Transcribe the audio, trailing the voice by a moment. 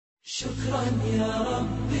شكرا يا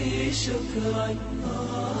ربي شكرا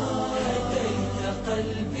هديت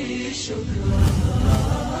قلبي شكرا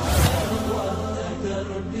نورت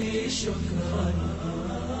دربي شكرا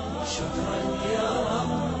شكرا يا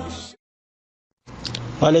رب।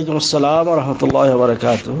 ওয়ালাইকুম আসসালাম ওয়া রাহমাতুল্লাহি ওয়া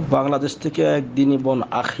বারাকাতুহু। বাংলাদেশ থেকে এক দিনী বোন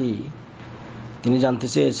আখি তিনি জানতে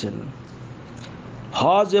চেয়েছেন,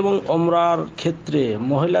 হজ এবং ওমরার ক্ষেত্রে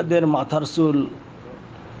মহিলাদের মাথার চুল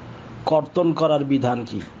কর্তন করার বিধান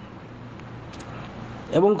কি,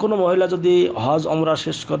 এবং কোনো মহিলা যদি হজ ওমরা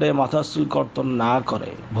শেষ করে মাথার চুল কর্তন না করে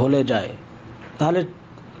ভুলে যায়, তাহলে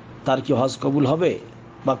তার কি হজ কবুল হবে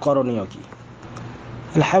বা করণীয় কি?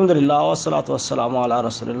 আলহামদুলিল্লাহ ওয়াসসালাতু ওয়াসসালামু আলা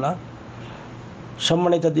রাসূলিল্লাহ।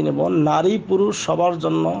 সম্মানিত দিনী বোন, নারী পুরুষ সবার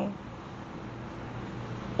জন্য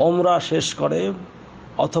ওমরা শেষ করে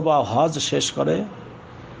অথবা হজ শেষ করে,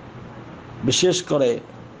 বিশেষ করে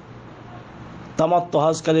তামাত্তু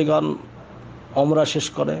হজকারীগণ ওমরা শেষ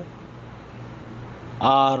করে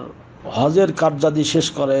আর হজের কার্যাদি শেষ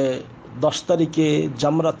করে 10 তারিখে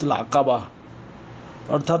জামরাতুল আকাবা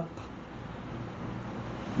অর্থাৎ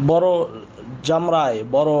বড়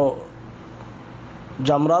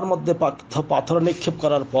জামরার মধ্যে পাথর নিক্ষেপ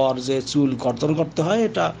করার পর যে চুল কর্তন করতে হয়,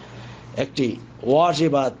 এটা একটি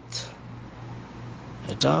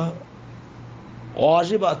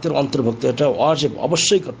ওয়াজিবাতের অন্তর্ভুক্ত। এটা ওয়াজিব,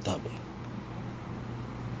 অবশ্যই করতে হবে।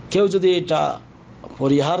 কেউ যদি এটা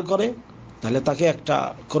পরিহার করে তাহলে তাকে একটা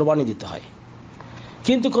কোরবানি দিতে হয়।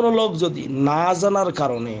 কিন্তু কোনো লোক যদি না জানার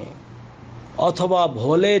কারণে অথবা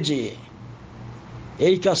ভুলে যে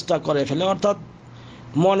এই কাজটা করে ফেলে, অর্থাৎ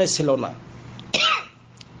মনে ছিল না,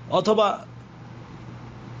 অথবা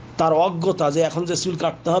তার অজ্ঞতা যে এখন যে চুল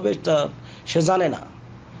কাটতে হবে এটা সে জানে না,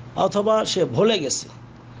 অথবা সে ভুলে গেছে,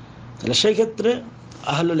 তাহলে সেই ক্ষেত্রে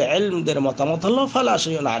আহলুল ইলমদের মতামত হলো ফালা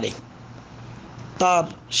শাইউন আলাইহি, তার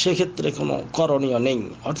সেক্ষেত্রে কোনো করণীয় নেই,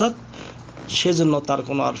 অর্থাৎ সেজন্য তার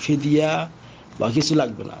কোনো আর ফিদিয়া বা কিছু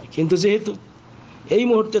লাগবে না। কিন্তু যেহেতু এই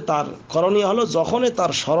মুহূর্তে তার করণীয় হলো, যখনই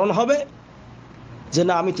তার স্মরণ হবে যে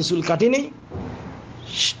না আমি তো চুল কাটিনি,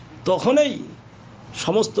 তখনই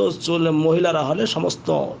সমস্ত চুল, মহিলারা হলে সমস্ত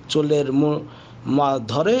চুলের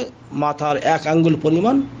ধরে মাথার 1 আঙ্গুল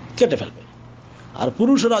পরিমাণ কেটে ফেলবে। আর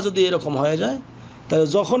পুরুষরা যদি এরকম হয়ে যায়, তাহলে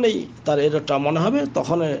যখনই তার এটা মনে হবে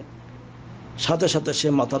তখন সাথে সাথে সে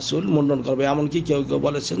মাথার চুল মুন্ডন করবে। এমনকি কেউ কেউ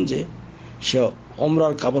বলেছেন যে সে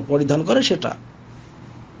ওমরার কাপড় পরিধান করে সেটা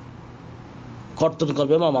কর্তন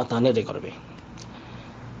করবে বা মাথা নেড়ে করবে।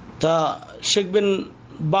 তা শেখ বিন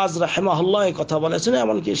বাজ রাহিমাহুল্লাহ এই কথা বলেছেন।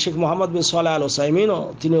 এমনকি শেখ মুহাম্মদ বিন সালেহ আল উসাইমিনও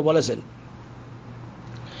তিনিও বলেছেন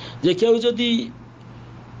যে কেউ যদি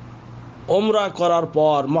ওমরা করার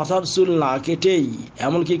পর মাথার চুল না কেটেই,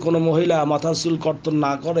 এমনকি কোনো মহিলা মাথার চুল কর্তন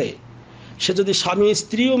না করে, সে যদি স্বামী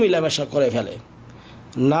স্ত্রীও মিলামেশা করে ফেলে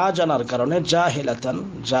না জানার কারণে,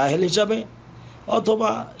 জাহেল হিসাবে,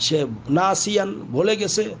 অথবা সে নাসিয়ান ভুলে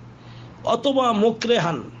গেছে, অথবা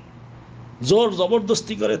মুকরেহান জোর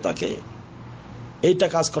জবরদস্তি করে তাকে এইটা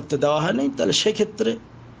কাজ করতে দেওয়া হয়নি, তাহলে সেক্ষেত্রে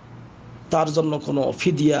তার জন্য কোনো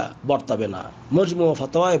ফিদিয়া বর্তাবে না। মজমু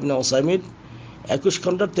ফাতাওয়া ইবনে উসাইমিন 21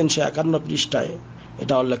 খণ্ডের 351 পৃষ্ঠায়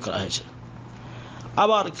এটা উল্লেখ করা হয়েছে।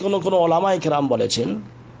 আবার কোনো ওলামায়ে কেরাম বলেছেন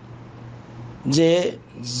যে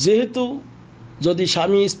যেহেতু যদি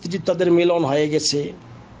স্বামী স্ত্রী তাদের মিলন হয়ে গেছে,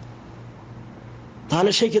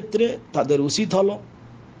 তাহলে সেই ক্ষেত্রে তাদের উচিত হলো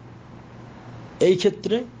এই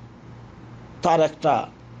ক্ষেত্রে তার একটা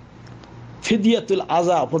ফিদিয়াতুল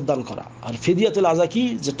আযা প্রদান করা। আর ফিদিয়াতুল আযা কি,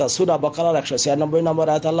 যেটা সূরা বাকারার 196 নম্বর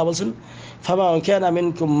আয়াতে আল্লাহ বলেছেন, ফামান কানা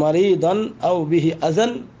মিনকুম মারিদান আও বিহি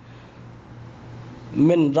আযান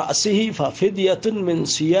মিন রাসিহি ফাফিদিয়াতুন মিন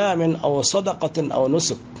সিয়ামিন আও সাদাকাতিন আও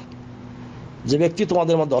নুসুক। যে ব্যক্তি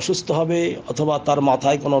তোমাদের মধ্যে অসুস্থ হবে অথবা তার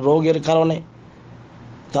মাথায় কোনো রোগের কারণে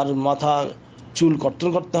তার মাথা চুল কর্তন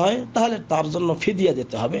করতে হয়, তাহলে তার জন্য ফিদিয়া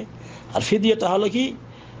দিতে হবে। আর ফিদিয়াটা হলো কি,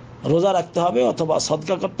 রোজা রাখতে হবে অথবা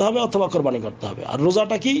সদকা করতে হবে অথবা কোরবানি করতে হবে। আর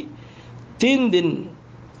রোজাটা কি, 3 দিন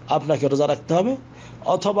আপনাকে রোজা রাখতে হবে,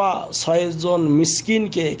 অথবা 6 জন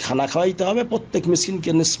মিসকিনকে খানা খাওয়াইতে হবে, প্রত্যেক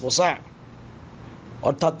মিসকিনকে নিসফ সা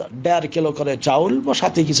অর্থাৎ 1.5 কিলো করে চাউল বা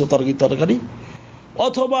সাথে কিছু তরকারি,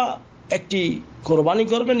 অথবা একটি কোরবানি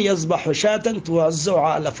করবেন, ইয়াজবাহু শাতান তুআজ্জু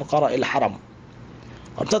আলা ফুকারাইল হারাম,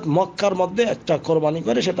 অর্থাৎ মক্কার মধ্যে একটা কোরবানি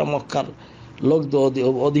করে সেটা মক্কার লোক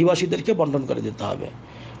অধিবাসীদেরকে বন্টন করে দিতে হবে।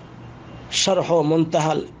 শারহ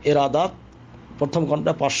মুনতাহাল ইরাদাত 1ম খণ্ড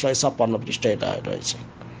 556 পৃষ্ঠায় এটা রয়েছে।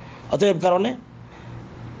 অতএব কারণে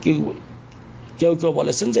কেউ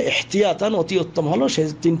বলেছেন যে ইহতিয়াতান অতি উত্তম হলো সে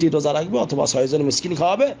 3টি রোজা রাখবে, অথবা 6 জন মিসকিন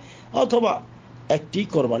খাওয়াবে, অথবা একটি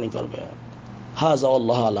কোরবানি করবে। হাযা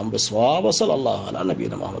আল্লাহু আ'লাম বিসওয়াব। সাল্লাল্লাহু আলা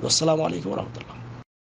নবিয়িনা মুহাম্মদ। আসসালামু আলাইকুম ওয়া রাহমাতুল্লাহ।